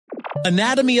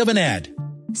Anatomy of an ad.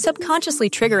 Subconsciously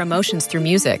trigger emotions through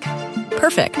music.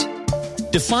 Perfect.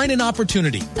 Define an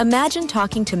opportunity. Imagine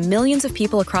talking to millions of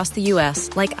people across the U.S.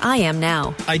 like I am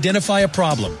now. Identify a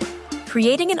problem.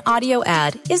 Creating an audio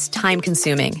ad is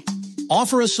time-consuming.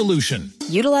 Offer a solution.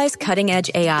 Utilize cutting-edge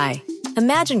AI.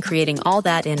 Imagine creating all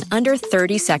that in under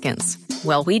 30 seconds.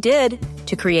 Well, we did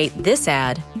to create this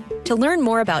ad. To learn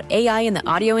more about AI in the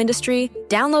audio industry,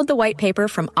 download the white paper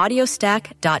from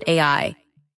audiostack.ai.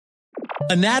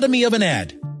 Anatomy of an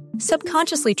ad.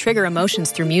 Subconsciously trigger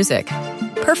emotions through music.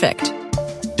 Perfect.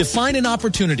 Define an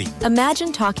opportunity.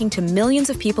 Imagine talking to millions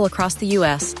of people across the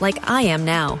U.S. like I am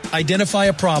now. Identify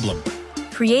a problem.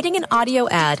 Creating an audio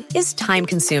ad is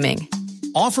time-consuming.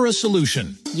 Offer a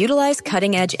solution. Utilize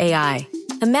cutting-edge AI.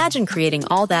 Imagine creating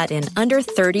all that in under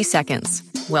 30 seconds.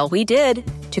 Well, we did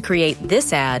to create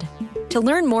this ad. To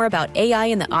learn more about AI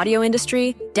in the audio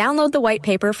industry, download the white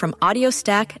paper from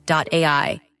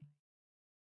audiostack.ai.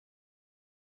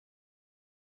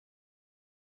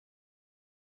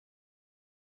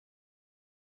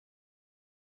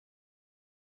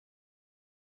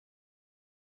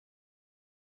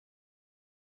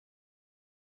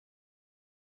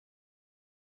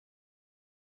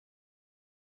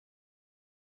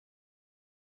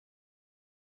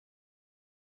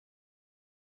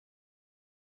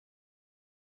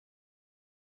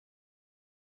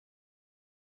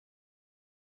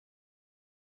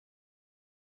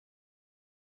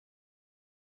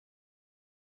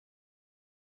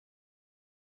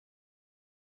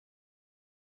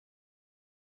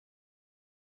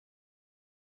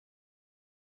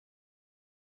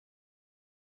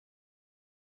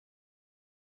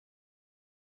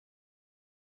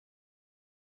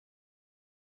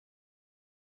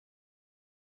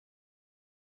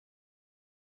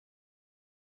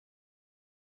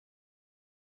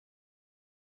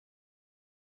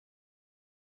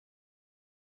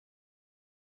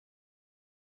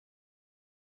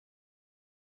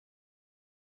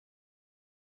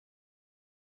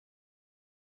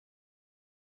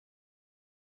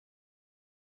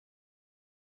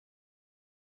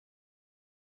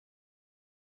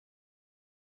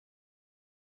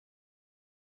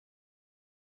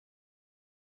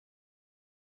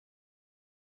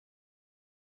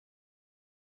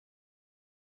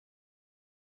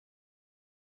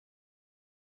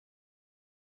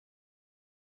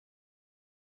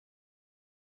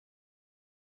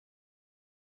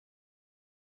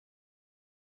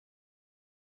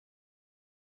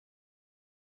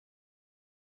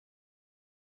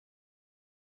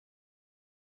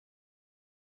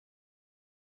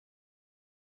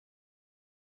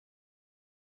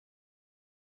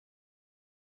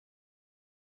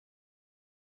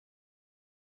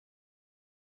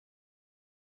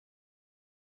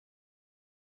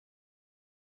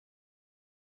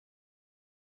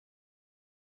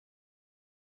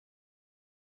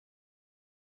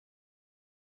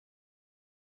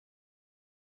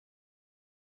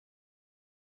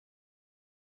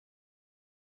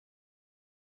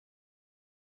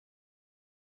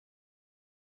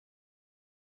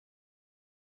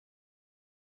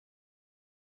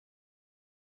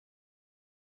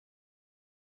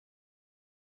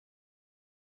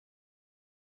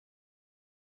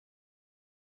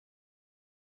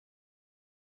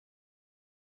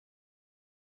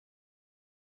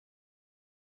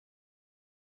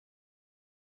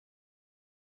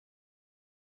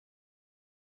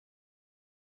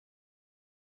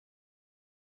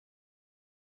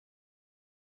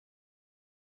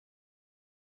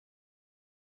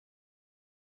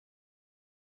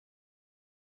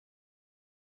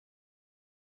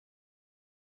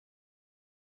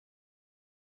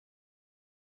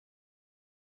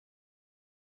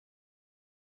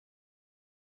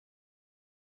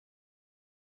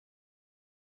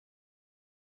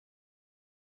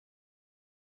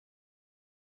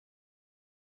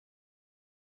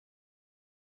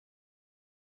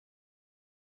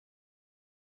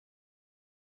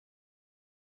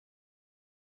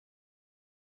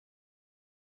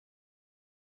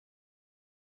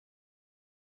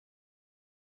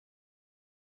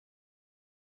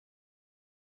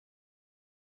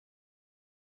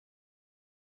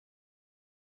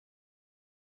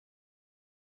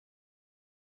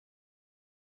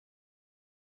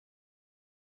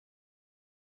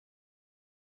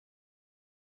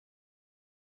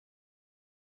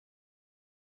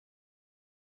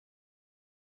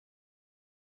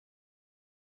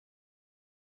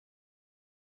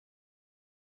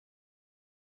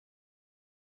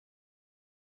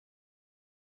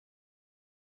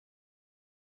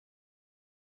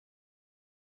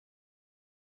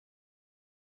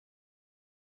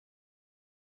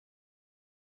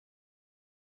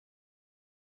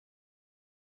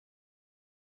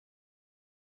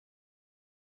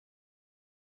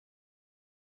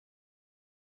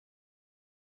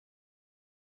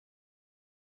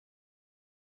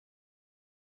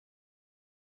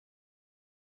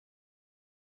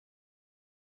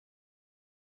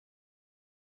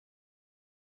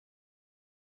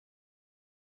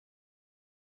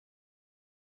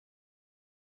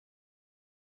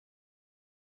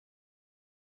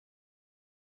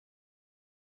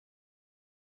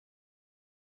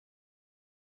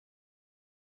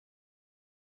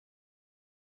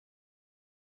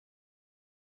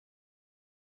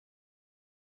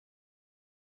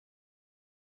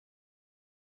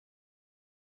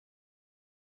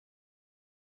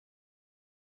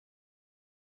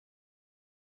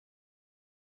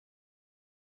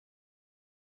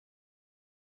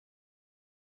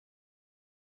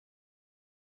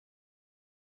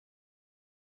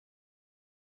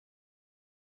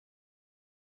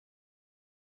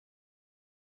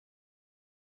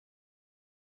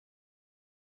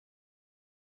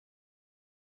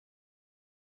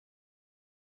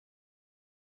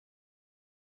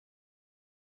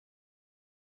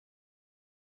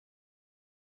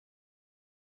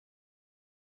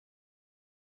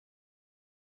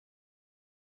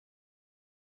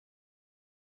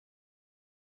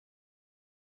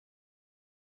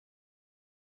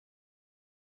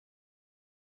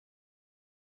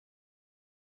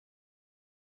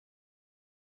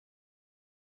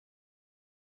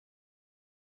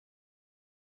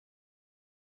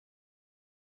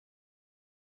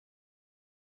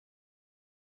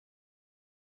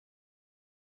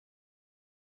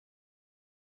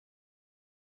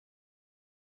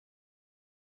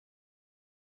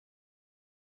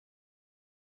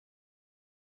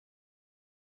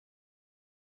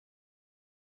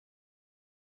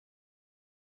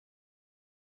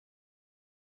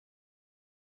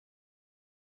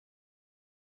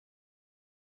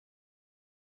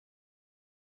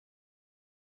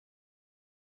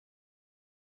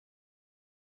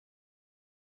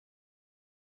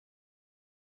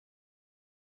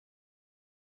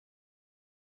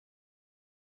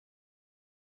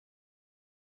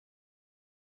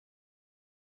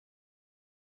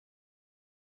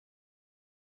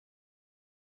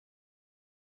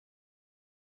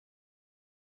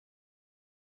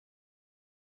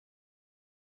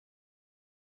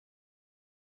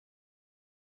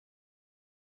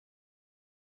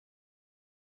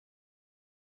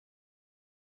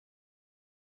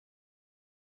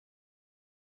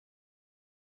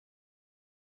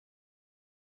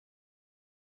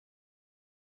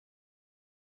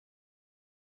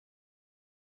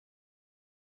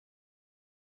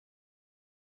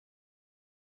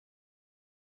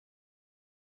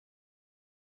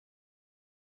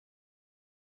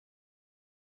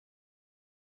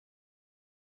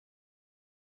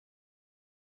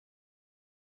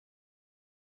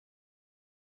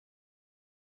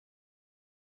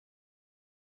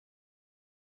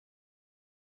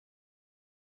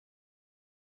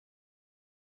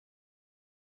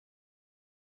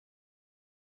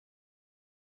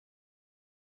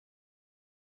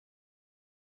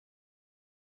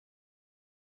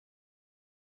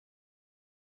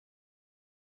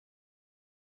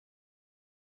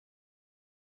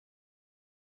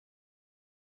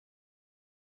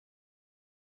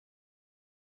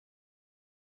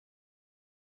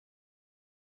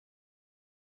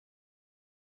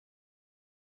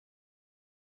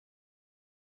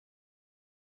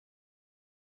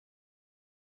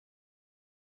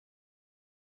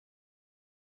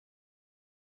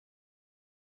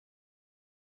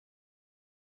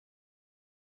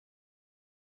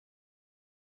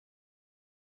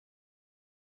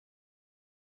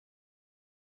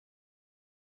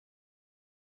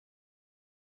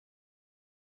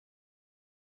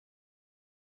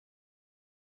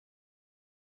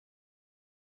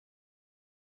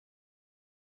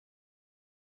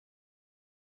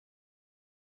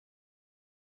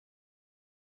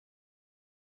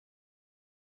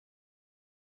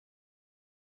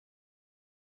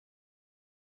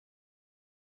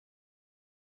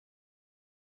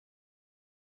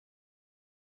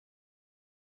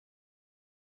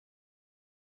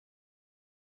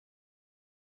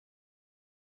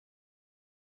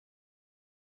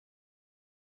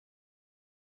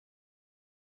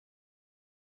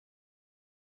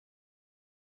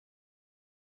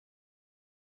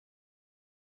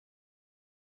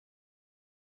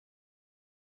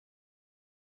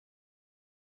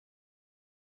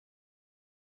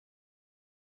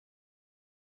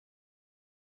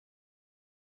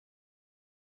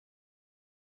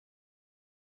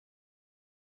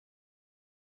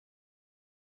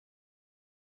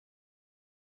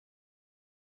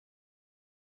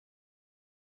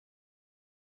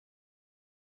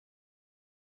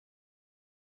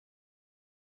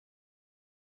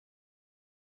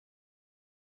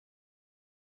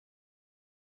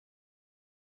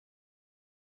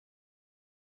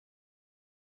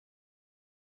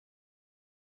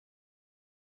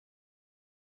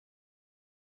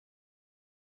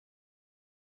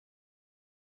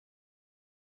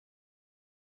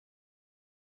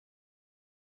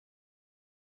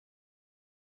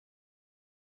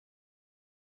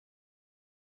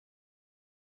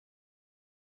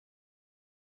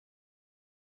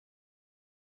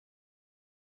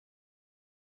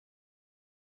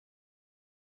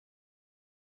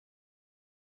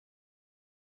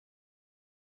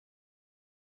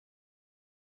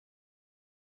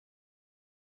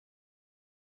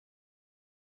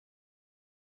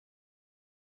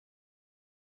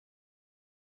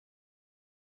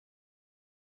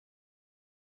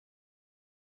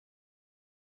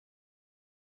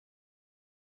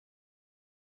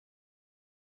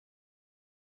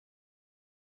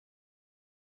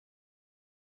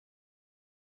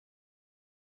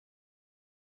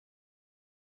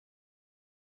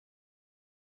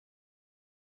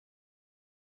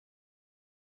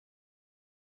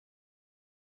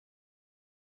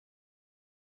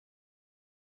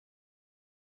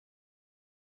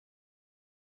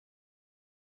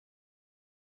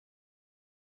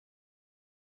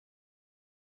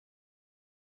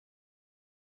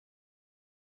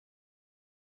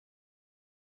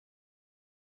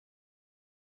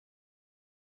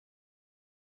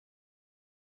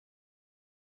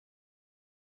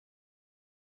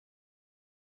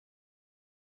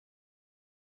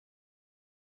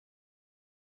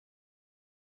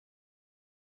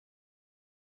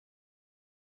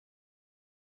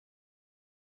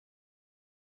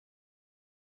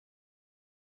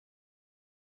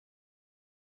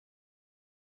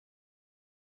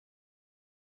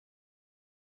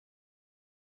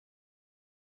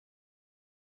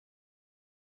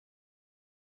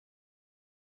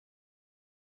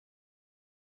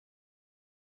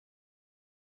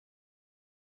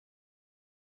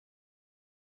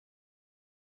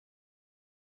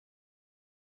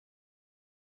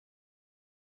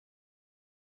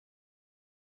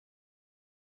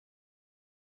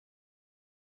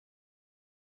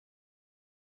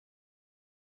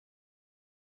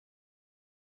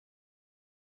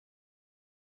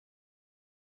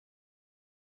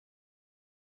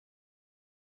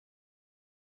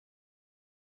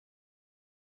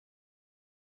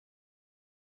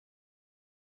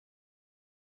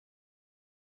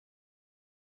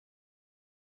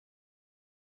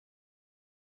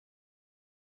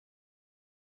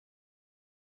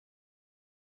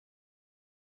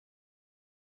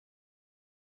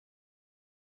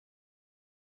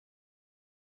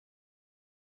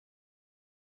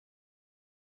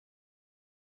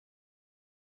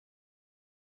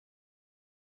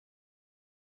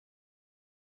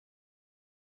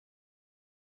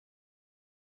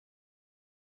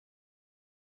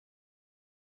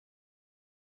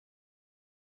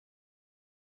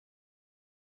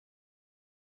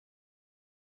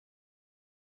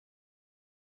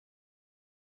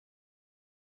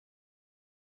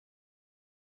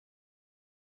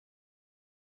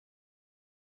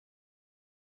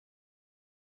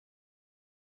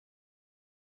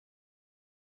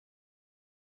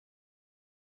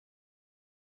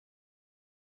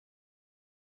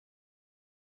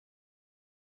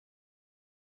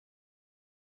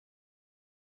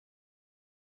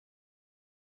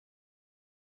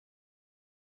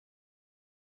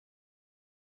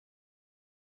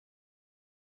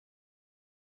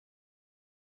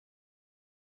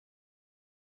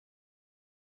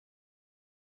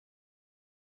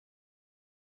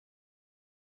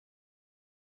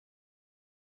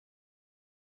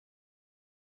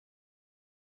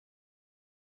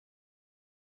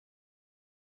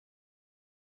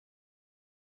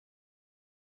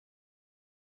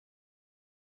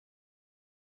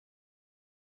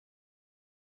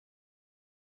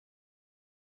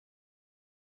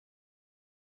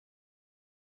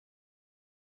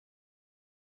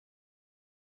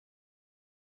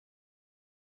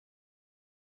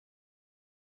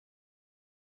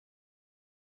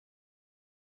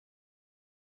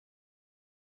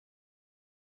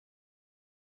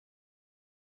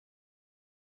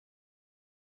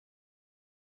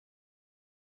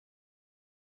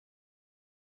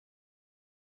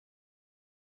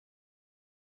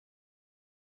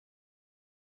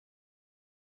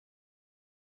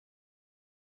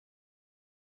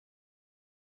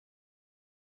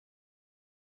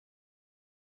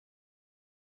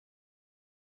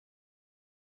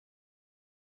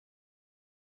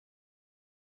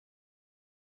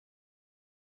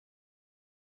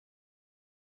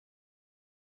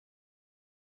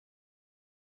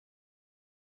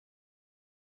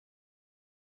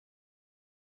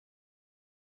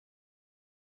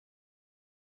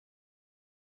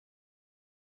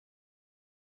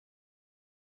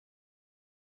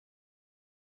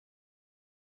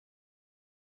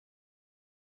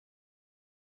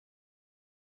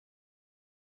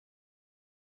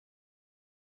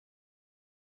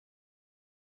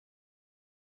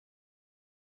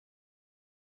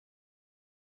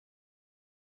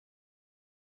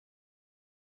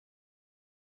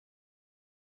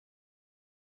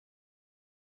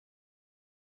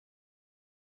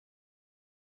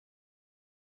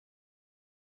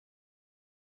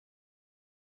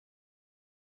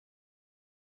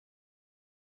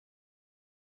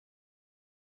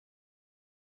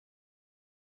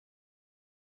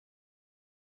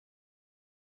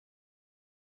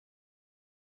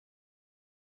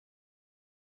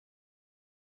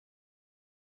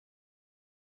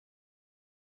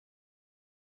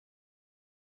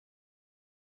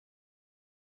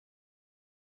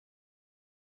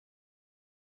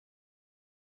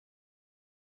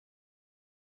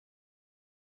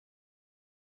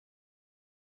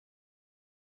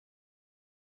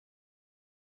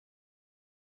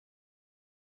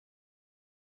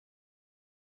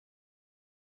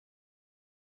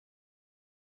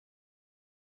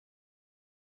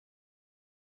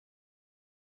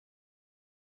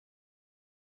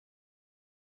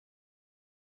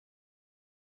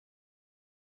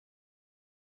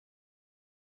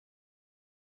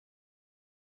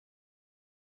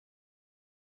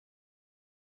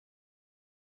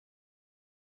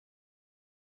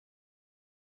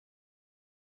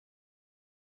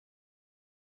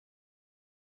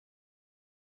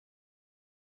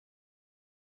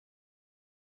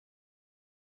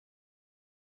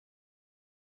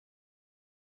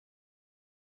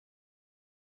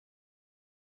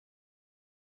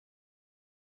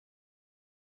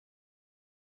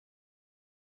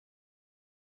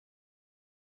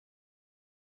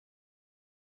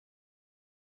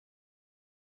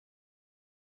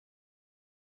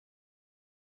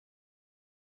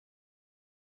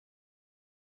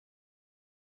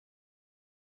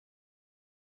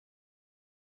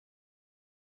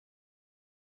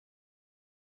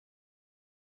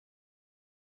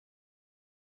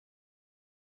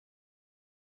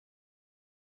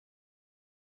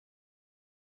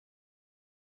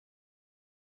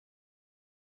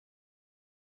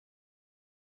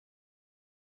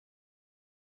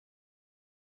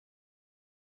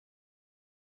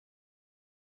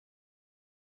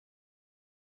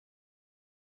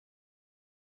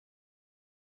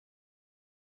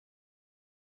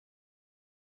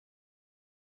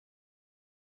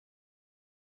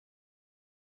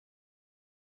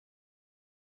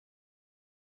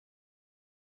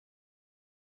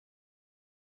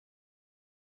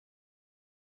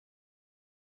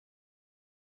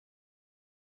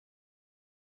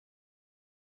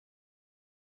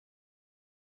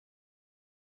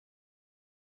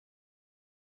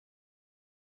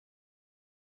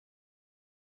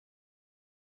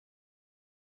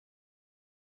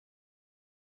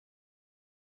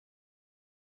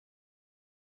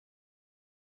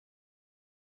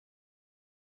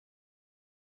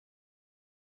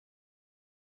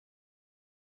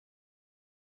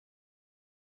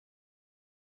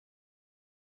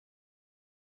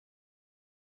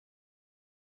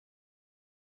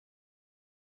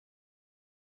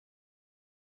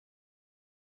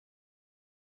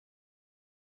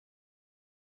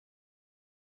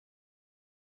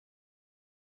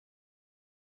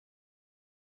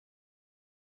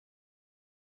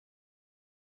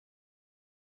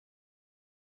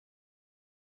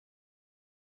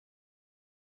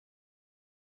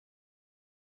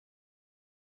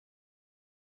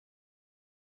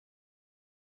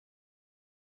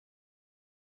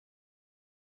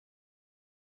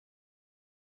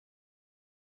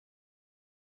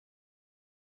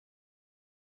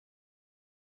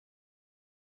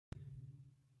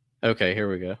 Okay, here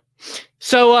we go.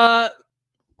 So,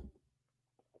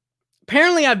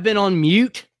 apparently I've been on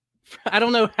mute. I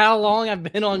don't know how long I've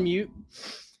been on mute.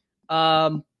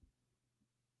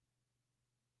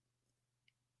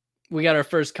 We got our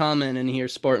first comment in here,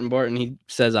 Spartan Barton. He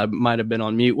says I might have been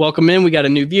on mute. Welcome in. We got a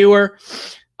new viewer.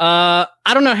 I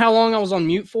don't know how long I was on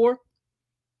mute for.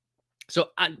 So,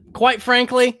 quite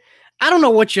frankly, I don't know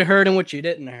what you heard and what you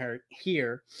didn't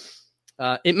hear.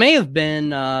 It may have been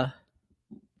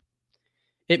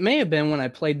when I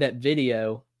played that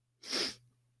video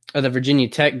of the Virginia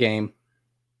Tech game.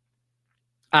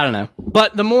 I don't know.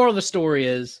 But the moral of the story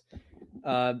is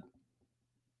Clemson,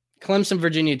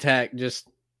 Virginia Tech, just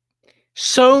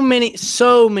so many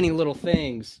little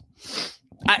things.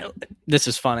 This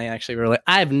is funny, actually, really.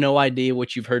 I have no idea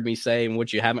what you've heard me say and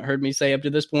what you haven't heard me say up to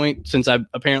this point since I've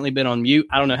apparently been on mute.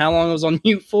 I don't know how long I was on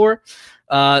mute for.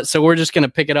 So we're just going to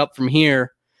pick it up from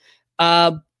here.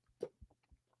 But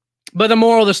the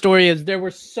moral of the story is there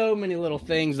were so many little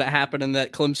things that happened in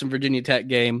that Clemson Virginia Tech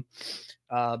game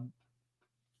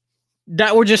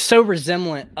that were just so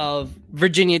resemblant of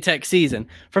Virginia Tech season.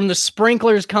 From the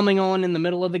sprinklers coming on in the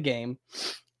middle of the game,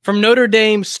 from Notre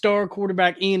Dame star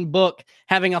quarterback Ian Book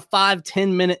having a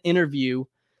 5-10 minute interview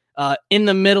in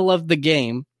the middle of the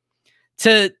game,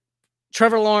 to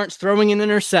Trevor Lawrence throwing an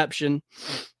interception.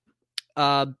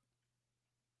 I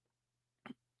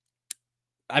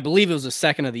believe it was the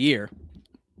second of the year.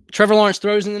 Trevor Lawrence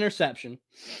throws an interception.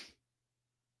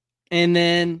 And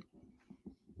then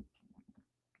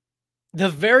the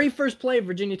very first play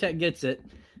Virginia Tech gets it,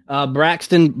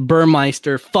 Braxton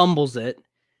Burmeister fumbles it,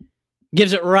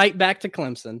 gives it right back to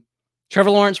Clemson.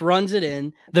 Trevor Lawrence runs it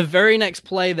in. The very next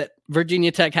play that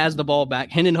Virginia Tech has the ball back,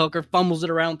 Hendon Hooker fumbles it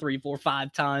around 3, 4,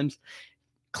 5 times.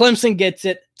 Clemson gets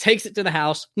it, takes it to the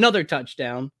house, another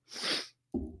touchdown.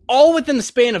 All within the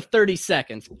span of 30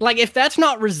 seconds. Like, if that's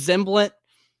not resemblant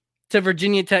to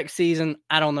Virginia Tech season,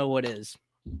 I don't know what is.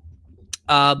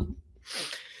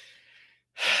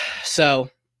 So,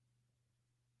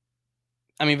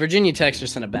 I mean, Virginia Tech's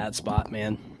just in a bad spot,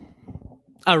 man.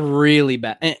 A really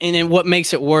bad. And then what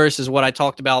makes it worse is what I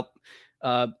talked about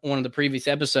one of the previous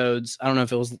episodes. I don't know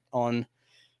if it was on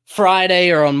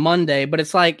Friday or on Monday, but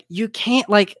it's like, you can't,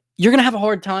 like, you're going to have a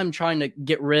hard time trying to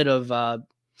get rid of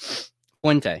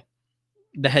Fuente,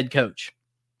 the head coach.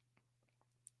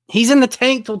 He's in the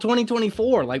tank till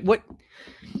 2024. Like, what?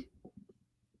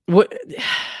 I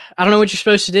don't know what you're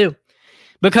supposed to do,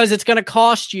 because it's going to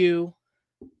cost you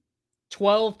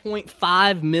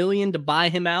 $12.5 million to buy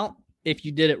him out if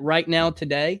you did it right now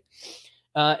today.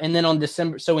 And then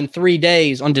in 3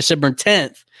 days, on December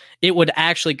 10th, it would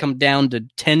actually come down to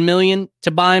 $10 million to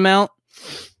buy him out.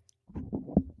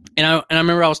 And I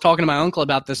remember I was talking to my uncle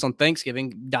about this on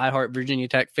Thanksgiving, diehard Virginia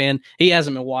Tech fan. He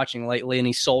hasn't been watching lately, and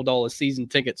he sold all his season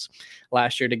tickets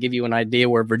last year to give you an idea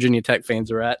where Virginia Tech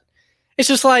fans are at. It's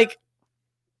just like,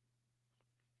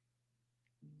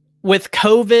 with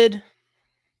COVID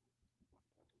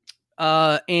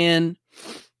and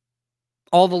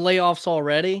all the layoffs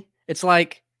already, it's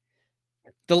like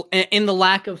the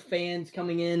lack of fans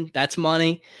coming in, that's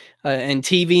money, and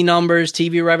TV numbers,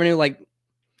 TV revenue. Like,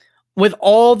 with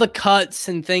all the cuts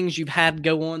and things you've had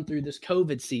go on through this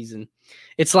COVID season,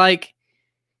 it's like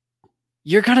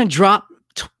you're going to drop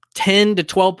 $10 to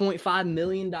 $12.5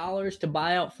 million to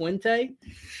buy out Fuente.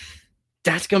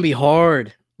 That's going to be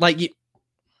hard. Like,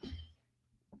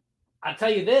 I'll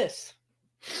tell you this.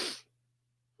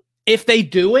 If they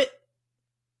do it,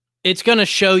 it's going to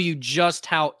show you just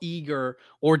how eager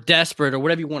or desperate or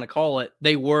whatever you want to call it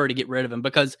they were to get rid of him,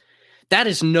 because that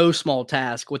is no small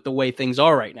task with the way things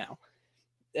are right now.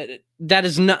 That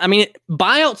is not, I mean,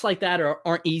 buyouts like that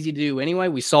aren't easy to do anyway.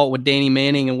 We saw it with Danny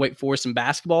Manning and Wake Forest in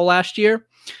basketball last year.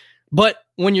 But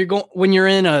when you're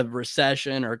in a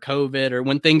recession or COVID or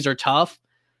when things are tough,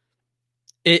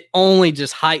 it only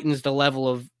just heightens the level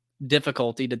of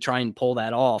difficulty to try and pull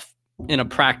that off in a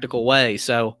practical way.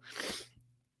 So,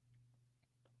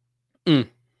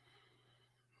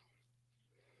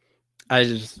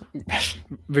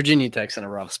 Virginia Tech's in a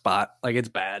rough spot. Like, it's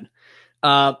bad.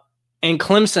 And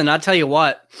Clemson, I tell you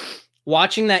what,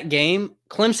 watching that game,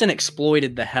 Clemson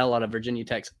exploited the hell out of Virginia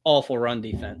Tech's awful run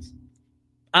defense.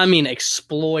 I mean,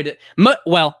 exploited.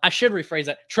 Well, I should rephrase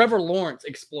that. Trevor Lawrence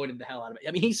exploited the hell out of it.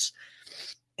 I mean,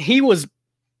 he was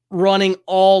running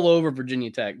all over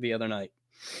Virginia Tech the other night.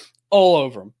 All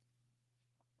over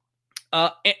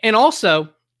them. And also,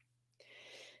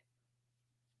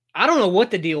 I don't know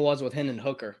what the deal was with Hendon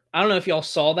Hooker. I don't know if y'all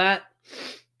saw that.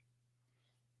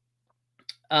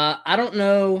 I don't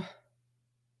know.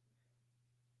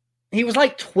 He was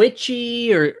like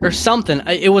twitchy or something.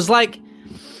 It was like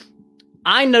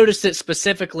I noticed it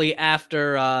specifically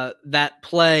after that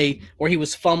play where he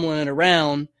was fumbling it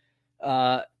around,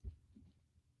 and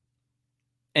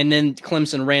then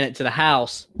Clemson ran it to the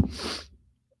house.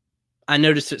 I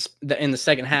noticed it in the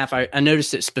second half. I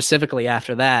noticed it specifically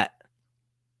after that.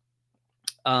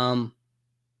 And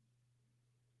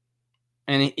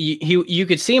you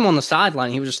could see him on the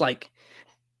sideline. He was just like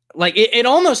it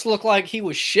almost looked like he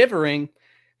was shivering,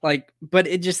 but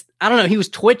it just, I don't know. He was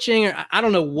twitching, or I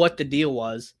don't know what the deal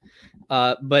was,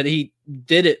 but he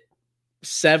did it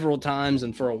several times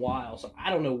and for a while. So I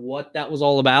don't know what that was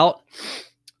all about.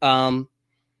 I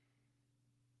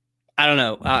don't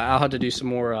know. I'll have to do some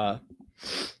more.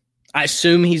 I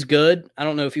assume he's good. I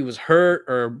don't know if he was hurt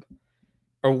or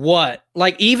what.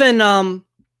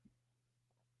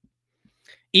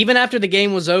 Even after the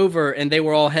game was over and they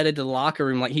were all headed to the locker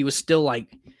room, he was still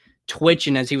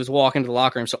twitching as he was walking to the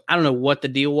locker room. So I don't know what the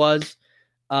deal was.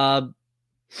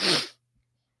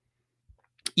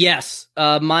 Yes,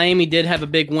 Miami did have a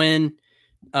big win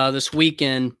this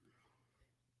weekend,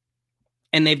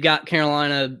 and they've got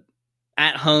Carolina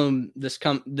at home this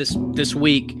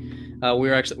week.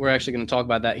 We're actually going to talk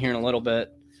about that here in a little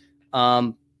bit.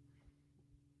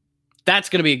 That's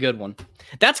going to be a good one.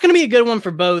 That's going to be a good one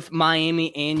for both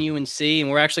Miami and UNC, and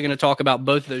we're actually going to talk about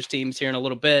both of those teams here in a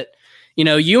little bit.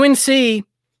 UNC,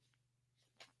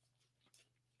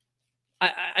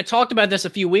 I talked about this a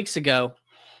few weeks ago.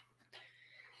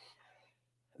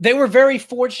 They were very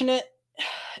fortunate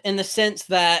in the sense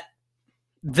that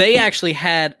they actually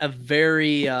had a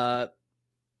very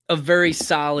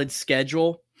solid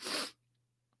schedule.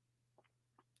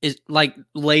 Is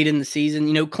late in the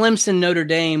season. Clemson, Notre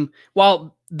Dame,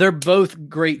 while they're both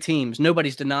great teams,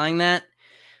 nobody's denying that,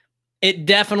 it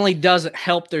definitely doesn't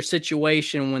help their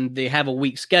situation when they have a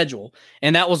weak schedule.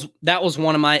 And that was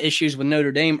one of my issues with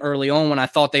Notre Dame early on, when I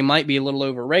thought they might be a little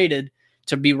overrated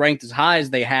to be ranked as high as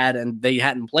they had, and they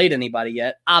hadn't played anybody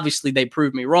yet. Obviously, they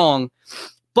proved me wrong.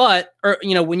 But,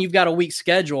 when you've got a weak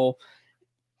schedule,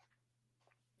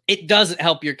 it doesn't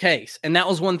help your case. And that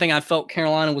was one thing I felt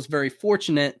Carolina was very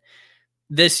fortunate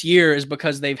this year, is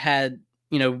because they've had,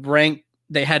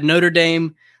 they had Notre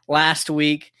Dame last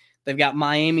week. They've got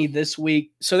Miami this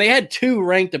week. So they had 2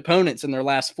 ranked opponents in their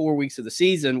last 4 weeks of the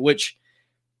season, which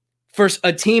for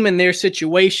a team in their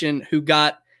situation who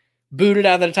got booted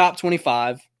out of the top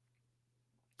 25,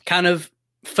 kind of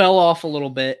fell off a little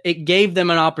bit. It gave them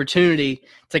an opportunity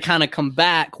to kind of come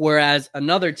back, whereas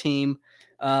another team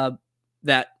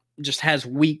that just has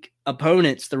weak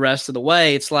opponents the rest of the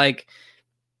way, it's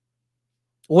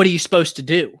what are you supposed to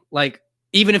do?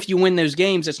 Even if you win those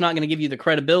games, it's not going to give you the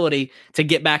credibility to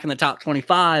get back in the top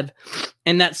 25.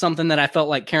 And that's something that I felt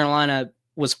like Carolina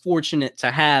was fortunate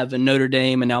to have in Notre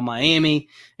Dame and now Miami.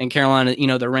 And Carolina,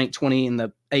 they're ranked 20 in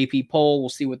the AP poll. We'll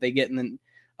see what they get in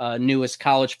the newest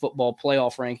college football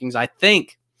playoff rankings. I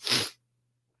think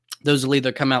those will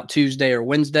either come out Tuesday or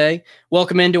Wednesday.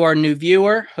 Welcome into our new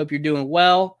viewer. Hope you're doing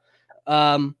well.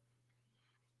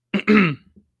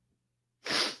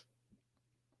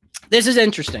 This is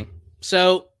interesting.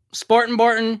 So Spartan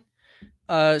Barton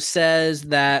says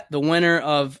that the winner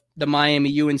of the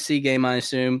Miami UNC game, I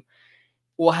assume,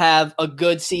 will have a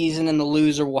good season and the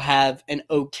loser will have an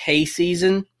okay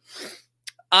season.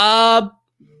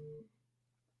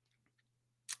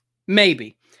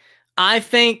 Maybe. I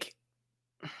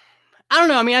don't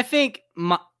know. I think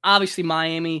obviously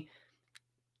Miami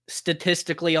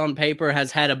statistically on paper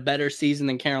has had a better season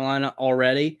than Carolina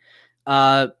already.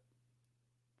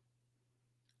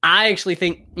 I actually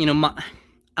think, I don't want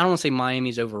to say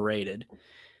Miami's overrated,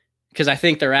 because I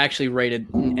think they're actually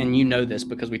rated, and you know this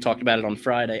because we talked about it on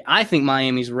Friday. I think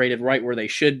Miami's rated right where they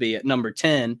should be at number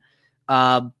 10.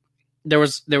 There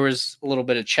was a little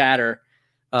bit of chatter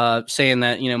saying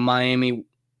that, Miami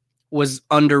was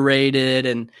underrated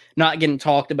and not getting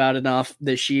talked about enough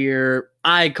this year.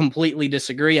 I completely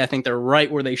disagree. I think they're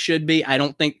right where they should be. I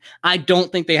don't think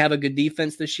they have a good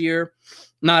defense this year.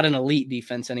 Not an elite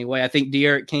defense anyway. I think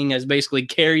De'Aaron King has basically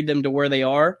carried them to where they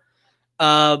are.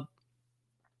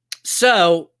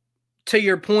 So to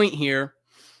your point here,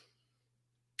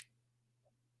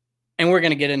 and we're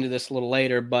going to get into this a little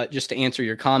later, but just to answer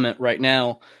your comment right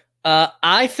now,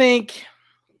 I think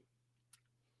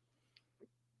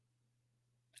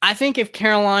if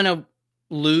Carolina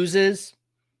loses,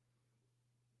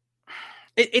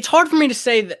 it's hard for me to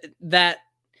say that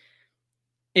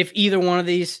if either one of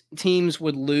these teams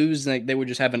would lose, they would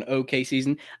just have an okay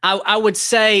season. I would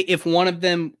say if one of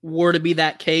them were to be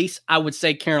that case, I would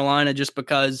say Carolina, just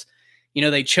because,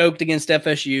 they choked against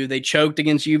FSU, they choked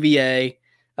against UVA,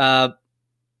 and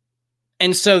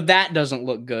so that doesn't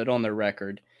look good on their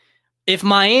record. if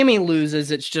Miami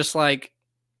loses, it's just like,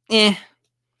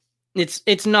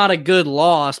 it's not a good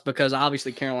loss because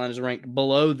obviously Carolina's ranked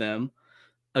below them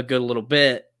a good little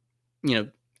bit.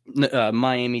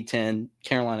 Miami 10,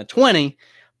 Carolina 20,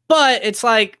 but it's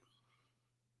like,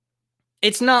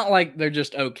 it's not like they're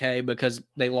just okay because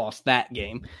they lost that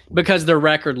game because their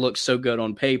record looks so good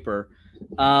on paper.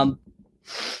 But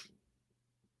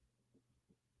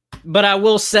I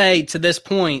will say to this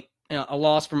point, a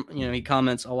loss from, he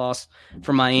comments, a loss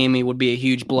from Miami would be a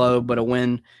huge blow, but a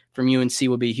win from UNC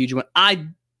would be a huge win. I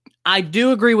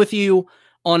do agree with you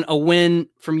on a win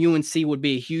from UNC would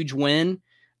be a huge win,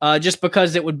 just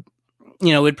because it would,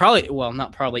 it probably, well,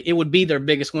 not probably, it would be their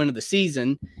biggest win of the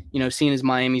season, seeing as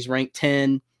Miami's ranked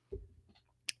 10.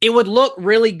 It would look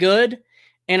really good,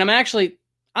 and I'm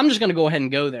just going to go ahead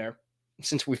and go there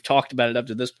since we've talked about it up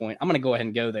to this point. I'm going to go ahead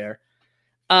and go there.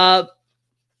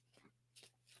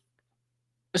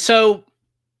 So,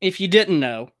 if you didn't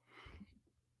know,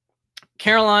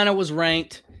 Carolina was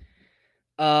ranked,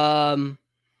 I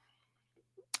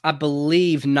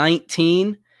believe,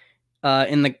 19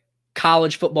 in the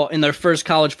college football, in their first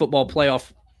college football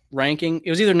playoff ranking. It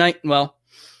was either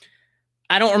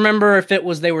I don't remember if it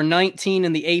was they were 19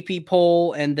 in the AP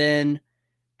poll, and then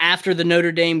after the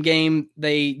Notre Dame game,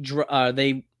 they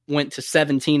went to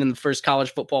 17 in the first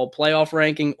college football playoff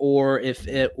ranking, or if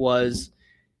it was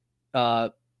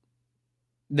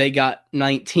they got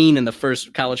 19 in the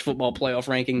first college football playoff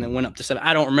ranking, then went up to 7.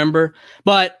 I don't remember,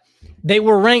 but they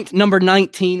were ranked number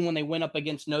 19 when they went up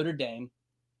against Notre Dame.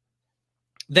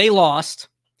 They lost.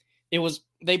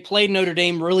 They played Notre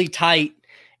Dame really tight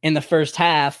in the first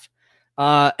half,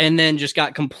 and then just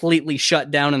got completely shut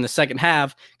down in the second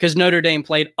half because Notre Dame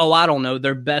played,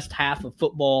 their best half of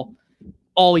football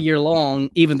all year long.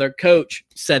 Even their coach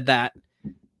said that.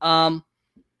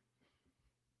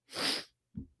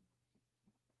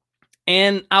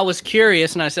 And I was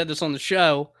curious, and I said this on the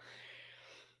show,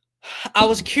 I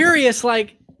was curious,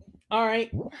 like, all right,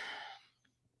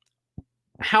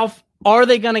 how are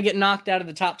they going to get knocked out of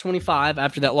the top 25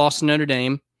 after that loss to Notre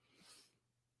Dame?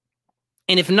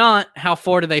 And if not, how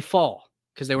far do they fall?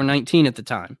 Because they were 19 at the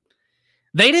time.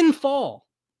 They didn't fall.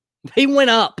 They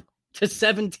went up to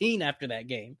 17 after that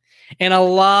game. And a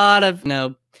lot of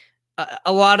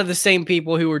the same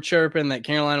people who were chirping that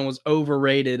Carolina was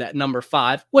overrated at number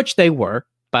 5, which they were,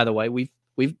 by the way. We've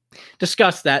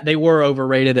discussed that. They were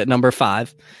overrated at number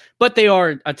 5, but they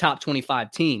are a top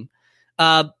 25 team.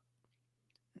 A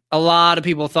lot of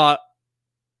people thought,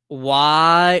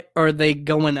 why are they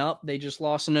going up? They just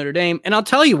lost to Notre Dame. And I'll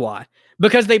tell you why.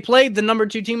 Because they played the number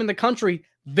 2 team in the country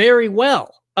very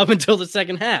well up until the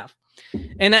second half.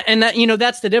 And that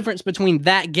that's the difference between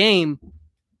that game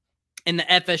and the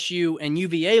FSU and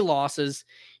UVA losses.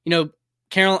 In the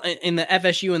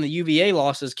FSU and the UVA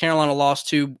losses, Carolina lost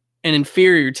to an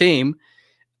inferior team.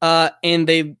 And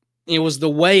it was the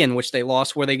way in which they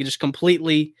lost, where they just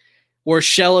completely were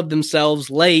shell of themselves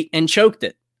late and choked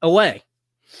it away.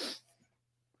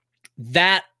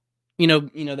 That,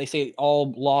 they say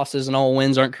all losses and all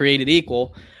wins aren't created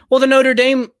equal. Well, the Notre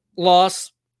Dame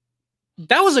loss,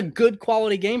 that was a good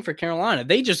quality game for Carolina.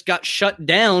 They just got shut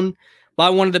down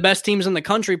by one of the best teams in the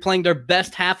country playing their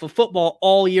best half of football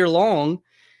all year long.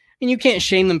 And you can't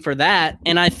shame them for that.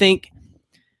 And I think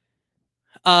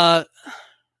in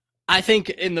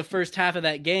the first half of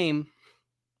that game,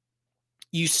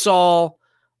 you saw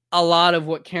a lot of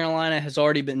what Carolina has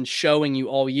already been showing you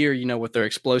all year, with their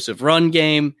explosive run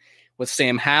game, with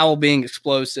Sam Howell being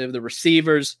explosive, the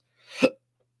receivers,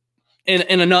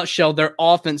 in a nutshell, their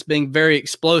offense being very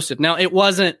explosive. Now, it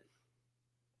wasn't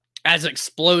as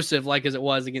explosive as it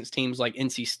was against teams like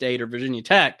NC State or Virginia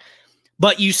Tech,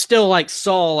 but you still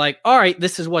saw all right,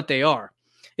 this is what they are.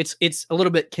 It's a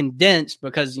little bit condensed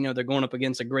because, they're going up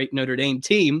against a great Notre Dame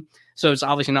team. So it's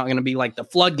obviously not going to be like the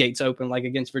floodgates open like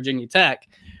against Virginia Tech.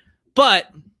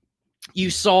 But you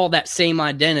saw that same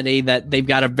identity that they've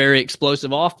got a very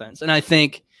explosive offense. And I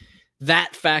think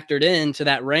that factored into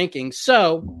that ranking.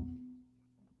 So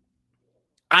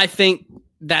I think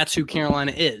that's who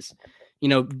Carolina is.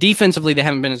 Defensively, they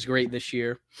haven't been as great this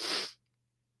year,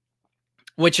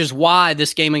 which is why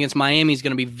this game against Miami is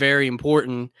going to be very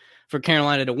important for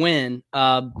Carolina to win.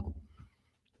 Yeah,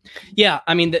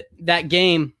 I mean, that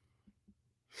game,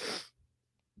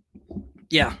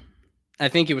 yeah, I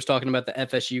think he was talking about the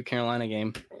FSU Carolina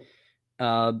game.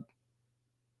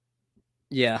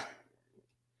 Yeah,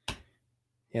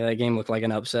 that game looked like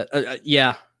an upset.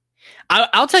 Yeah,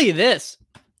 I'll tell you this.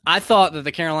 I thought that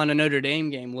the Carolina Notre Dame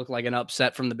game looked like an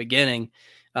upset from the beginning,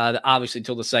 obviously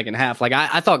till the second half.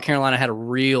 I thought Carolina had a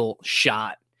real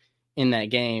shot in that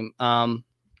game.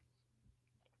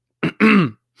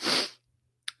 Let's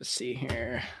see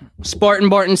here. Spartan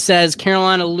Barton says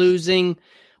Carolina losing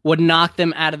would knock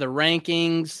them out of the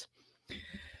rankings.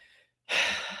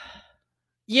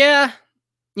 Yeah,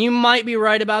 you might be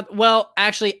right about. Well,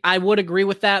 actually, I would agree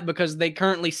with that because they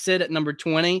currently sit at number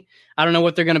 20. I don't know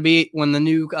what they're going to be when the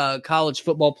new college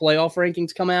football playoff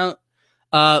rankings come out.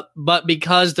 But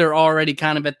because they're already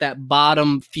kind of at that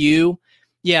bottom few,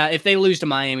 yeah, if they lose to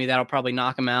Miami, that'll probably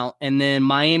knock them out. And then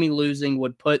Miami losing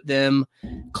would put them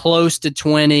close to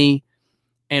 20.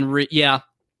 And yeah,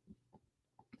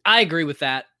 I agree with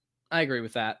that.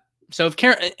 So if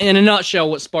in a nutshell,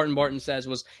 what Spartan Barton says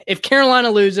was if Carolina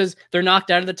loses, they're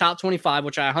knocked out of the top 25,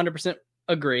 which I 100%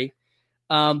 agree.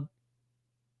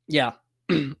 Yeah.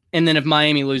 And then if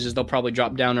Miami loses, they'll probably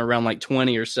drop down to around like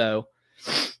 20 or so.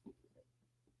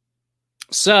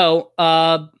 So,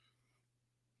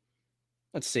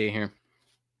 let's see here.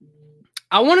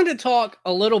 I wanted to talk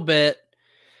a little bit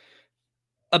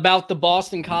about the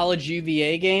Boston College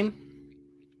UVA game.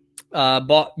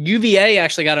 UVA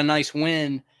actually got a nice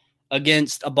win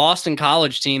against a Boston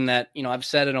College team that, I've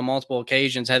said it on multiple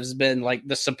occasions, has been like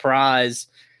the surprise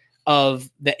of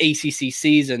the ACC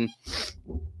season.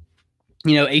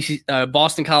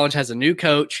 Boston College has a new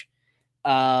coach,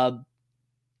 and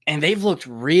they've looked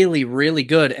really, really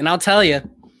good. And I'll tell you,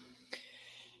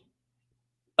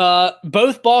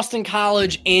 both Boston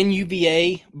College and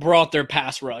UVA brought their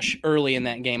pass rush early in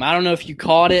that game. I don't know if you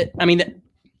caught it.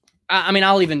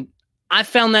 I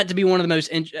found that to be one of the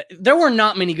most. There were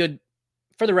not many good,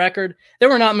 for the record, there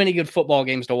were not many good football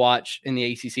games to watch in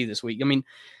the ACC this week.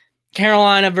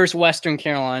 Carolina versus Western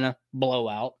Carolina,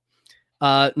 blowout.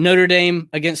 Notre Dame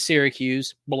against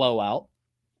Syracuse, blowout.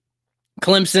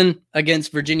 Clemson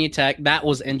against Virginia Tech, that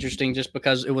was interesting just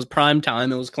because it was prime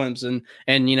time. It was Clemson,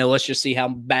 and let's just see how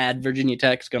bad Virginia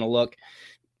Tech is going to look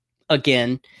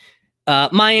again.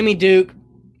 Miami Duke,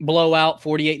 blowout,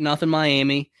 48-0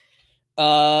 Miami.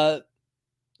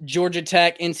 Georgia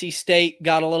Tech, NC State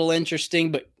got a little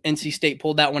interesting, but NC State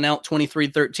pulled that one out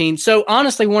 23-13. So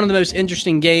honestly, one of the most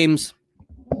interesting games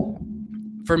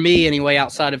for me anyway,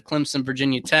 outside of Clemson,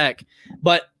 Virginia Tech,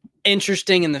 but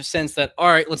interesting in the sense that, all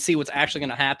right, let's see what's actually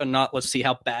going to happen, not let's see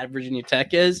how bad Virginia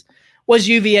Tech is, was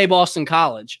UVA Boston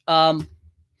College.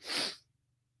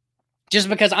 Just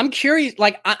because I'm curious,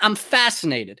 I'm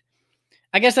fascinated.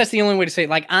 I guess that's the only way to say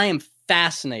it. I am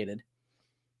fascinated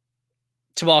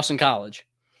to Boston College.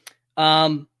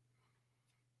 I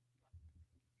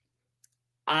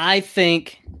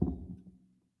think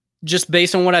just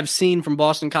based on what I've seen from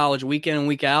Boston College week in and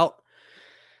week out,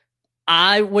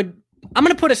 I'm going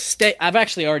to put a stake. I've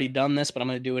actually already done this, but I'm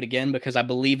going to do it again because I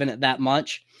believe in it that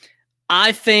much.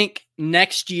 I think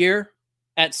next year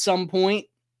at some point,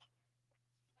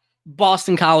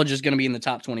 Boston College is going to be in the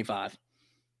top 25.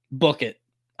 Book it.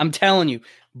 I'm telling you,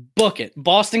 book it.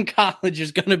 Boston College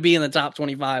is going to be in the top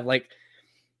 25.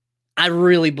 I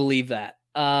really believe that.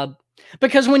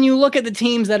 Because when you look at the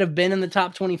teams that have been in the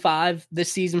top 25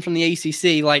 this season from the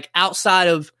ACC, outside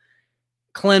of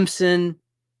Clemson,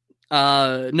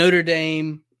 Notre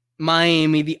Dame,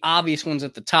 Miami, the obvious ones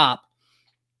at the top,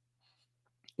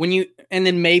 and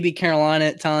then maybe Carolina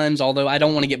at times, although I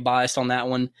don't want to get biased on that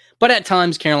one, but at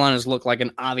times Carolina's look like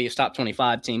an obvious top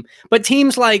 25 team. But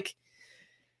teams like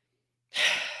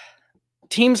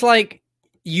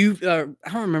I don't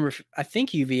remember. I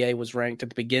think UVA was ranked at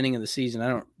the beginning of the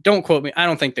season. Don't quote me. I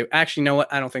don't think they actually know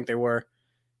what. I don't think they were.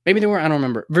 Maybe they were. I don't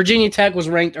remember. Virginia Tech was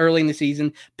ranked early in the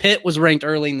season. Pitt was ranked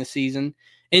early in the season.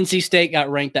 NC State got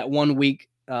ranked that 1 week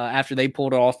after they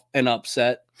pulled off an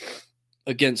upset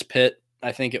against Pitt.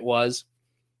 I think it was.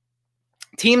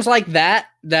 Teams like that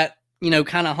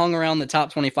kind of hung around the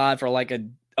top 25 for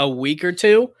a week or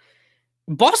two.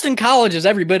 Boston College is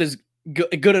every bit as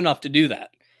good enough to do that.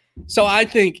 So I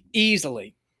think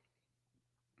easily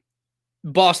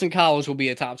Boston College will be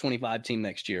a top 25 team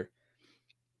next year.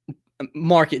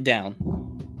 Mark it down.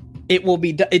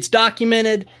 It's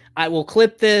documented. I will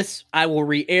clip this. I will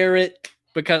re-air it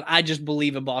because I just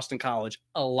believe in Boston College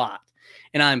a lot.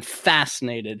 And I'm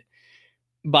fascinated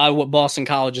by what Boston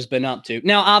College has been up to.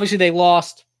 Now, obviously they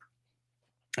lost.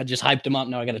 I just hyped them up.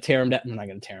 Now I got to tear them down. I'm not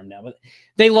going to tear them down, but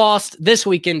they lost this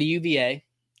weekend to UVA,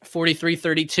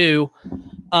 43-32.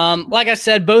 Like I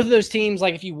said, both of those teams,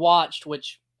 if you watched,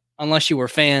 which unless you were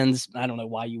fans, I don't know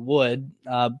why you would.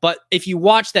 But if you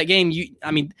watched that game,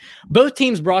 both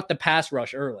teams brought the pass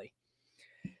rush early.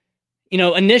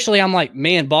 Initially I'm like,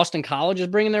 man, Boston College is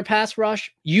bringing their pass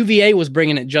rush. UVA was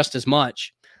bringing it just as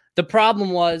much. The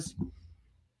problem was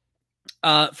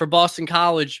for Boston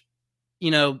College,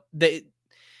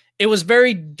 it was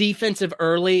very defensive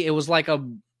early. It was like a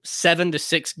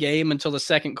 7-6 game until the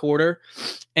second quarter.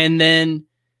 And then,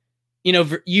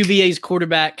 UVA's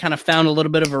quarterback kind of found a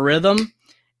little bit of a rhythm,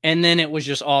 and then it was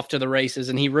just off to the races,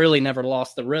 and he really never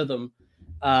lost the rhythm.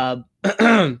 Let's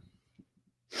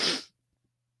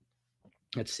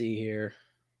see here.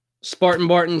 Spartan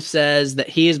Barton says that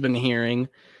he has been hearing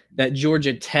that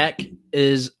Georgia Tech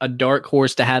is a dark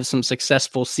horse to have some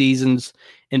successful seasons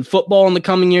in football in the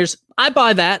coming years. I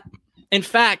buy that. In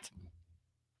fact,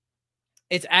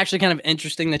 it's actually kind of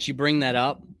interesting that you bring that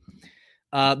up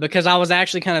because I was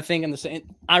actually kind of thinking the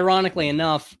same. Ironically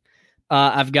enough,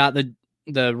 I've got the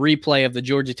replay of the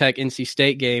Georgia Tech NC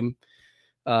State game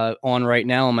on right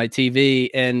now on my TV,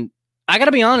 and I got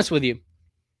to be honest with you.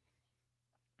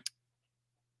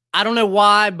 I don't know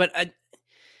why, but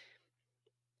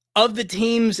of the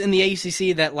teams in the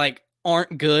ACC that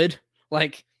aren't good,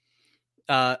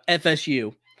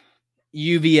 FSU,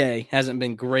 UVA hasn't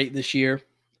been great this year.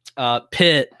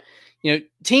 Pitt,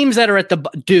 teams that are at the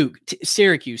Duke,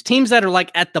 Syracuse, teams that are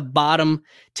at the bottom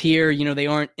tier, they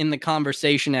aren't in the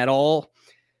conversation at all.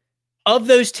 Of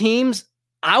those teams,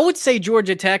 I would say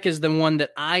Georgia Tech is the one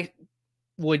that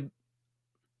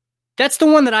that's the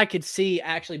one that I could see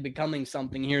actually becoming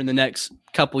something here in the next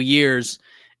couple years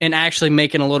and actually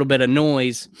making a little bit of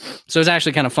noise. So it's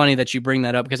actually kind of funny that you bring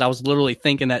that up because I was literally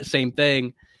thinking that same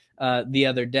thing the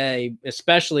other day,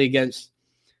 especially against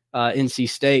NC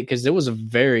State, because it was a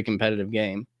very competitive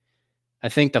game. I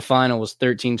think the final was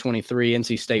 13-23.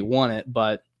 NC State won it,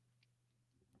 but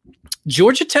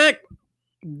Georgia Tech,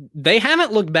 they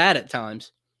haven't looked bad at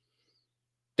times.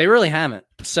 They really haven't.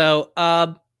 So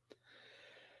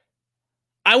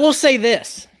I will say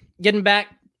this, getting back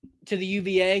to the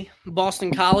UVA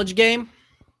Boston College game.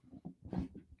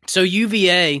 So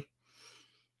UVA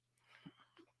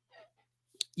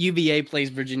plays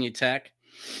Virginia Tech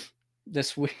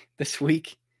this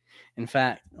week. In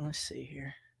fact, let's see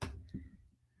here.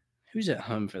 Who's at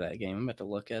home for that game? I'm about to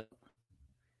look at it.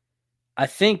 I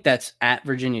think that's at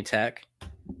Virginia Tech.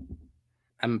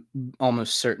 I'm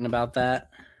almost certain about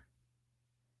that.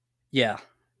 Yeah.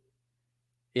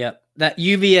 Yep. That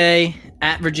UVA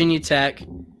at Virginia Tech,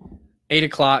 8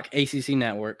 o'clock, ACC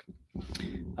Network.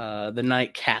 The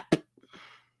nightcap.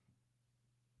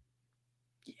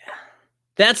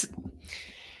 Yeah.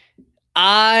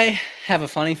 I have a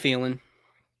funny feeling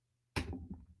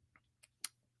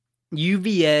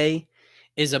UVA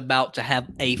is about to have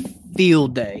a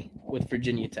field day with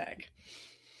Virginia Tech.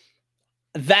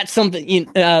 That's something,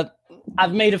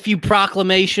 I've made a few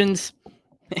proclamations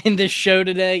in this show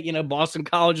today. Boston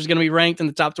College is going to be ranked in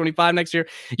the top 25 next year.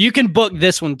 You can book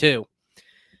this one too.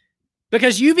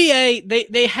 Because UVA,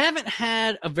 they haven't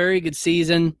had a very good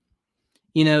season.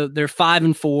 They're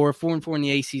 5-4, 4-4 in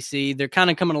the ACC. They're kind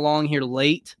of coming along here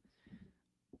late,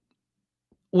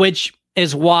 which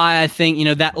is why I think,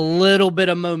 that little bit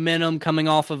of momentum coming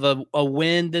off of a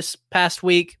win this past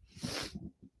week,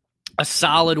 a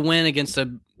solid win against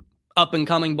a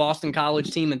up-and-coming Boston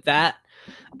College team at that,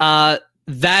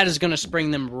 that is going to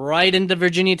spring them right into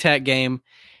Virginia Tech game.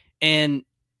 And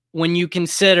when you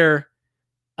consider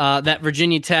that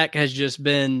Virginia Tech has just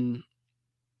been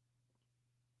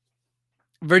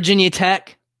Virginia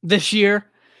Tech this year,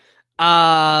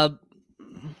 because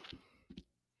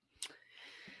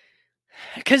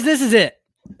this is it.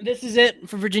 This is it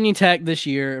for Virginia Tech this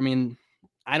year. I mean,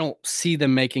 I don't see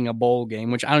them making a bowl game,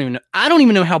 which I don't even know. I don't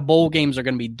even know how bowl games are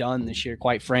going to be done this year,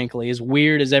 quite frankly. As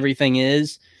weird as everything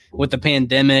is with the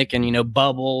pandemic and,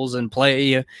 bubbles and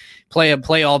play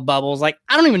playoff bubbles. I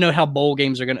don't even know how bowl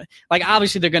games are going to,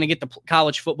 obviously they're going to get the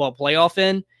college football playoff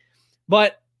in,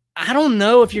 but I don't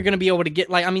know if you're going to be able to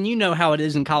get, how it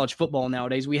is in college football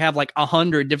nowadays. We have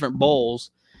 100 different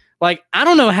bowls. I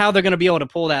don't know how they're going to be able to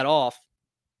pull that off.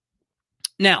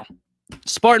 Now,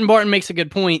 Spartan Barton makes a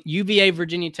good point. UVA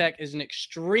Virginia Tech is an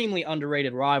extremely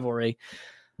underrated rivalry.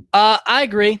 I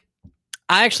agree.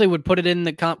 I actually would put it in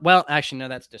the well, actually, no,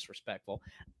 that's disrespectful.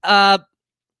 I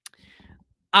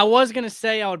was going to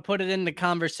say I would put it in the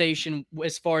conversation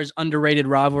as far as underrated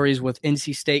rivalries with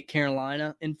NC State,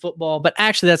 Carolina in football, but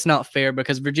actually that's not fair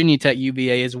because Virginia Tech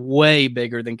UVA is way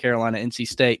bigger than Carolina NC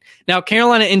State. Now,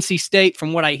 Carolina NC State,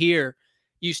 from what I hear,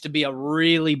 used to be a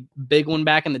really big one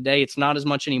back in the day. It's not as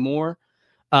much anymore.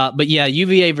 But yeah,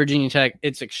 UVA Virginia Tech,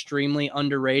 it's extremely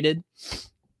underrated.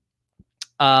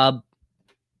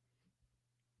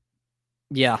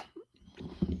 Yeah,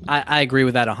 I agree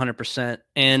with that 100%.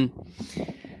 And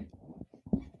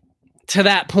to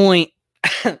that point,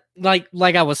 like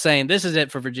I was saying, this is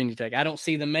it for Virginia Tech. I don't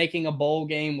see them making a bowl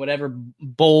game, whatever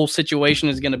bowl situation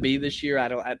is going to be this year. I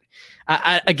don't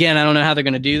know how they're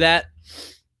going to do that.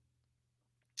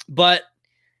 But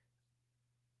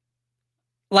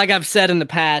like I've said in the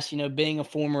past, being a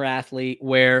former athlete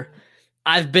where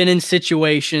I've been in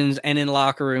situations and in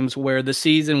locker rooms where the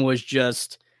season was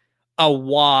just a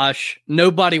wash.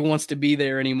 Nobody wants to be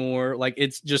there anymore. Like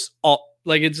it's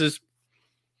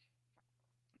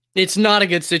not a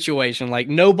good situation. Like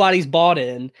nobody's bought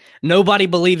in. Nobody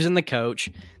believes in the coach.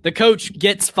 The coach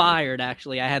gets fired.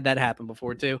 Actually, I had that happen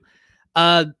before too.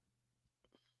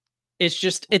 It's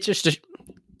just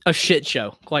a shit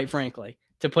show, quite frankly.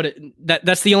 To put it,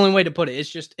 that's the only way to put it.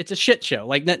 It's a shit show.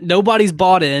 Like nobody's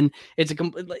bought in.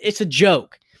 It's a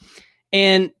joke,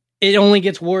 and it only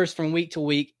gets worse from week to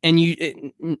week. And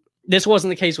this wasn't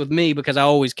the case with me because I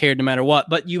always cared no matter what.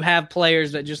 But you have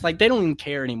players that just they don't even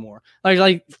care anymore.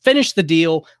 Like finish the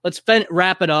deal. Let's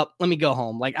wrap it up. Let me go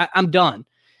home. Like I'm done.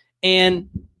 And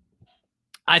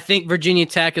I think Virginia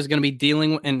Tech is going to be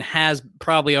dealing and has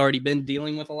probably already been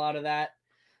dealing with a lot of that.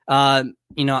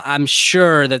 I'm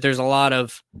sure that there's a lot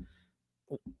of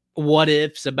what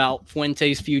ifs about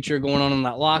Fuente's future going on in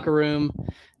that locker room.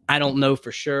 I don't know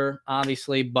for sure,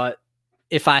 obviously, but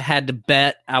if I had to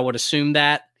bet, I would assume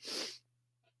that.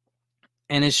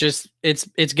 And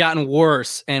it's gotten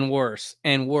worse and worse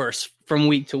and worse from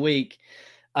week to week.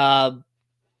 And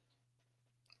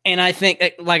I think,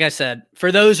 like I said,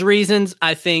 for those reasons,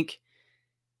 I think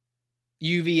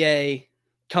UVA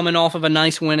coming off of a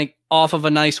nice win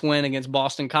against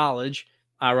Boston College.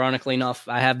 Ironically enough,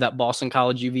 I have that Boston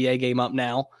College UVA game up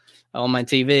now on my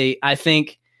TV. I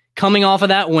think coming off of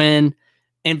that win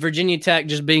and Virginia Tech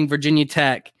just being Virginia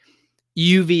Tech,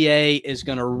 UVA is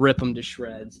going to rip them to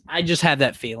shreds. I just have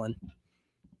that feeling.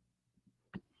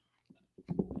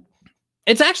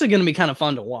 It's actually going to be kind of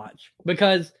fun to watch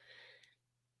because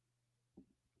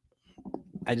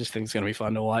I just think it's going to be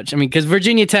fun to watch. I mean, because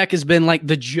Virginia Tech has been like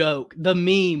the joke, the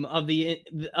meme of the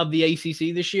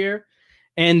ACC this year.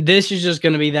 And this is just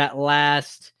going to be that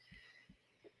last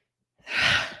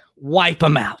wipe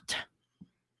them out.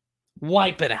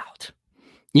 Wipe it out.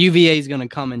 UVA is going to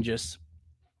come and just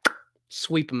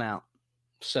sweep them out.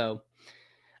 So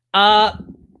that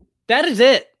is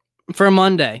it for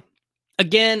Monday.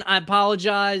 Again, I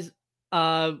apologize.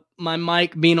 My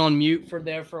mic being on mute for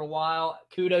a while.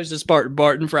 Kudos to Spartan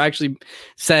Barton for actually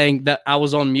saying that I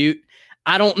was on mute.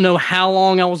 I don't know how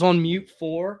long I was on mute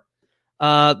for.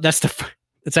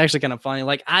 It's actually kind of funny.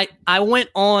 Like I went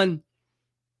on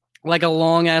like a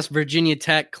long ass Virginia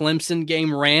Tech Clemson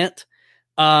game rant.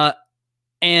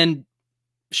 And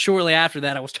shortly after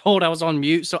that, I was told I was on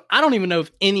mute. So I don't even know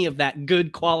if any of that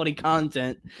good quality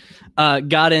content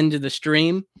got into the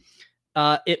stream.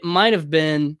 It might have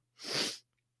been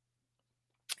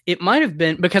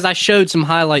because I showed some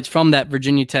highlights from that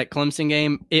Virginia Tech Clemson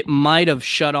game. It might have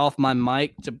shut off my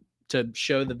mic to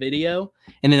show the video,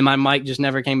 and then my mic just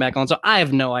never came back on. So I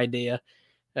have no idea.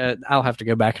 I'll have to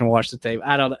go back and watch the tape.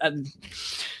 I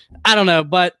don't know,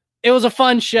 but it was a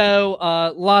fun show.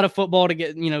 A lot of football to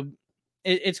get,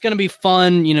 it's going to be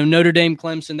fun. Notre Dame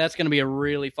Clemson, that's going to be a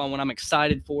really fun one. I'm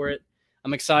excited for it.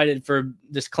 I'm excited for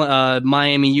this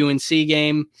Miami UNC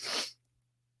game.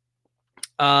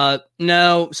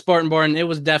 No, Spartan Barton, it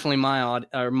was definitely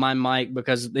my mic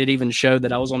because it even showed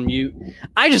that I was on mute.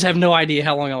 I just have no idea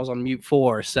how long I was on mute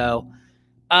for. So,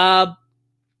 as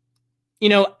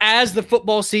the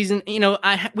football season,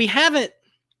 we haven't,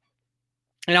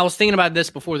 and I was thinking about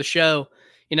this before the show,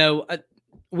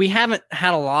 we haven't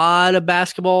had a lot of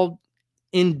basketball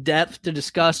in depth to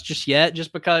discuss just yet,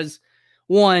 just because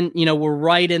one, we're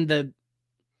right in the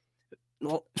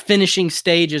finishing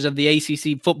stages of the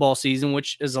ACC football season,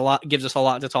 which is gives us a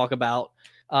lot to talk about.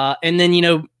 And then,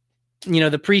 the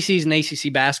preseason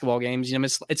ACC basketball games,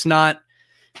 it's not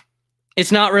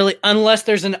really, unless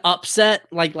there's an upset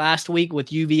like last week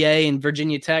with UVA and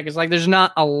Virginia Tech, it's like, there's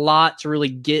not a lot to really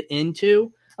get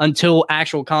into until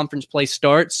actual conference play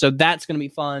starts. So that's going to be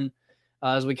fun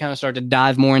as we kind of start to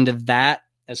dive more into that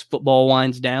as football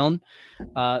winds down.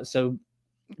 So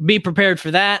be prepared for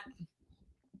that.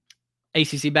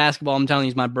 ACC basketball, I'm telling you,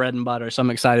 is my bread and butter, so I'm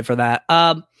excited for that.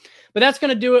 But that's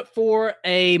going to do it for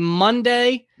a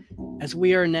Monday, as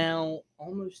we are now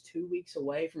almost 2 weeks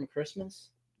away from Christmas.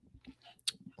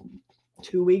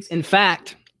 2 weeks. In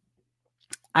fact,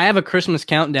 I have a Christmas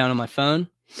countdown on my phone.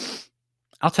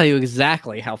 I'll tell you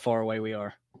exactly how far away we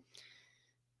are.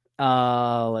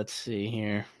 Let's see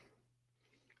here.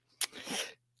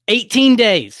 18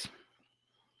 days.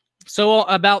 So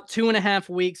about 2.5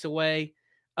 weeks away.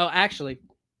 Oh, actually,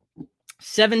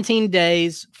 17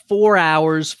 days, 4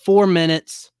 hours, 4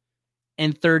 minutes,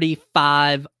 and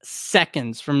 35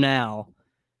 seconds from now,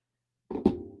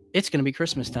 it's going to be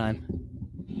Christmas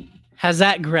time. How's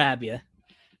that grab you?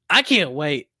 I can't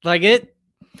wait. Like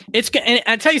And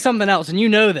I tell you something else, and you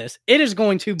know this, it is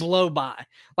going to blow by.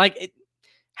 Like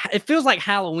it feels like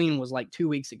Halloween was like 2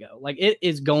 weeks ago. Like it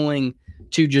is going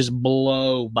to just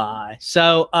blow by.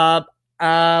 So,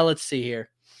 let's see here.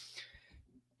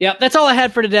 Yeah, that's all I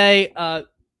had for today.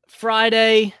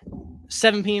 Friday,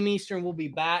 7 p.m. Eastern, we'll be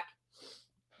back.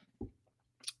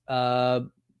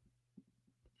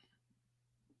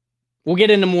 We'll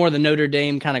get into more of the Notre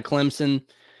Dame kind of Clemson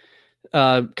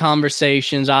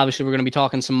conversations. Obviously, we're going to be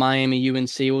talking some Miami,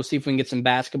 UNC. We'll see if we can get some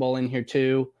basketball in here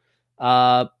too.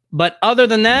 But other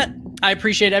than that, I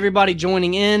appreciate everybody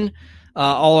joining in,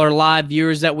 all our live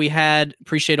viewers that we had.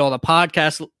 Appreciate all the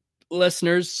podcast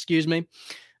listeners, excuse me.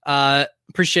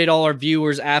 Appreciate all our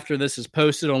viewers after this is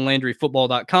posted on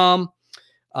LandryFootball.com.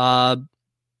 And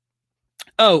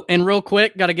real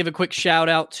quick, got to give a quick shout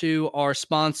out to our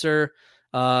sponsor,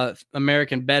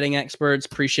 American Betting Experts.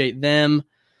 Appreciate them.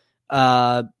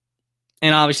 And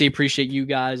obviously appreciate you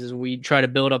guys as we try to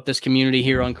build up this community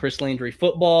here on Chris Landry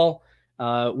Football.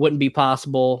 Wouldn't be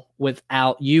possible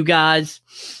without you guys.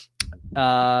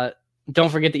 Don't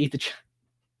forget to eat the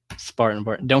Spartan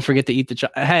part. Don't forget to eat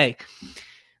the Hey,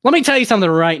 let me tell you something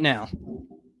right now.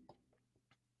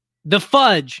 The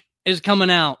fudge is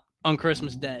coming out on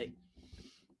Christmas Day.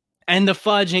 And the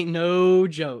fudge ain't no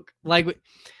joke.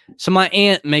 So my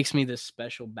aunt makes me this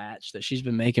special batch that she's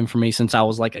been making for me since I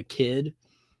was like a kid.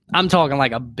 I'm talking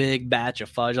like a big batch of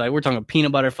fudge. Like we're talking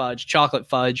peanut butter fudge, chocolate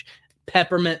fudge,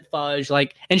 peppermint fudge.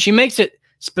 And she makes it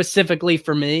specifically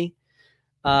for me.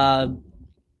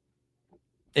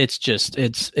 It's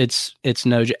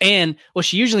no joke. And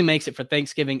she usually makes it for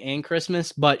Thanksgiving and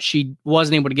Christmas, but she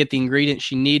wasn't able to get the ingredients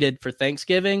she needed for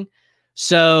Thanksgiving.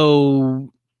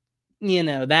 So,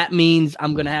 that means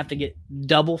I'm going to have to get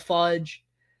double fudge,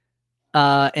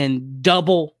 and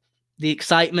double the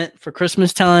excitement for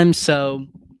Christmas time. So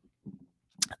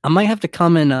I might have to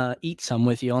come and eat some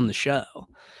with you on the show,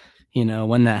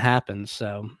 when that happens.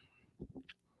 So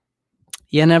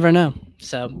you never know.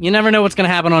 So you never know what's going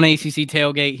to happen on ACC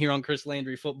Tailgate here on Chris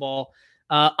Landry Football.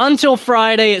 Until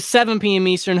Friday at 7 p.m.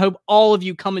 Eastern. Hope all of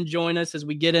you come and join us as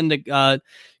we get into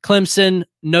Clemson,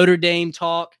 Notre Dame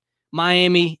talk,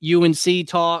 Miami, UNC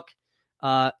talk,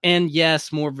 and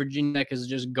yes, more Virginia Tech is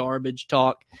just garbage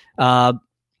talk. Hope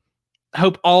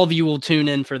all of you will tune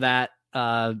in for that.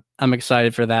 I'm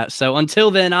excited for that. So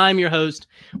until then, I'm your host,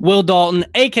 Will Dalton,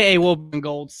 a.k.a. Wilburn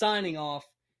Gold, signing off.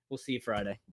 We'll see you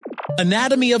Friday.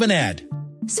 Anatomy of an ad.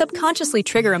 Subconsciously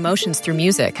trigger emotions through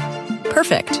music.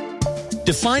 Perfect.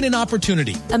 Define an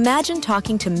opportunity. Imagine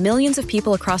talking to millions of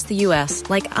people across the U.S.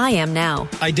 like I am now.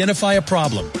 Identify a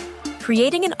problem.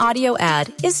 Creating an audio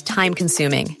ad is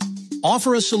time-consuming.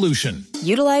 Offer a solution.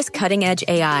 Utilize cutting-edge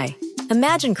AI.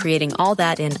 Imagine creating all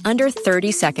that in under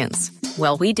 30 seconds.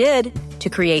 Well, we did to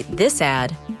create this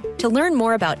ad. To learn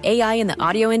more about AI in the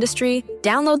audio industry,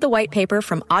 download the white paper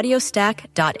from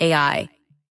audiostack.ai.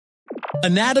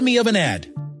 Anatomy of an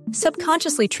ad.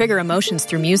 Subconsciously trigger emotions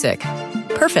through music.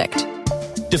 Perfect.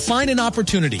 Define an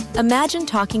opportunity. Imagine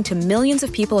talking to millions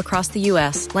of people across the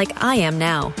U.S. like I am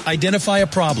now. Identify a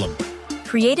problem.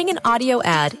 Creating an audio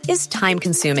ad is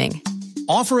time-consuming.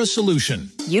 Offer a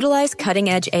solution. Utilize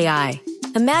cutting-edge AI.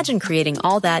 Imagine creating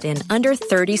all that in under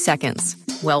 30 seconds.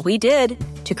 Well, we did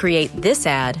to create this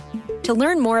ad. To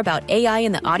learn more about AI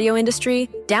in the audio industry,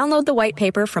 download the white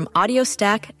paper from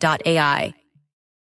audiostack.ai.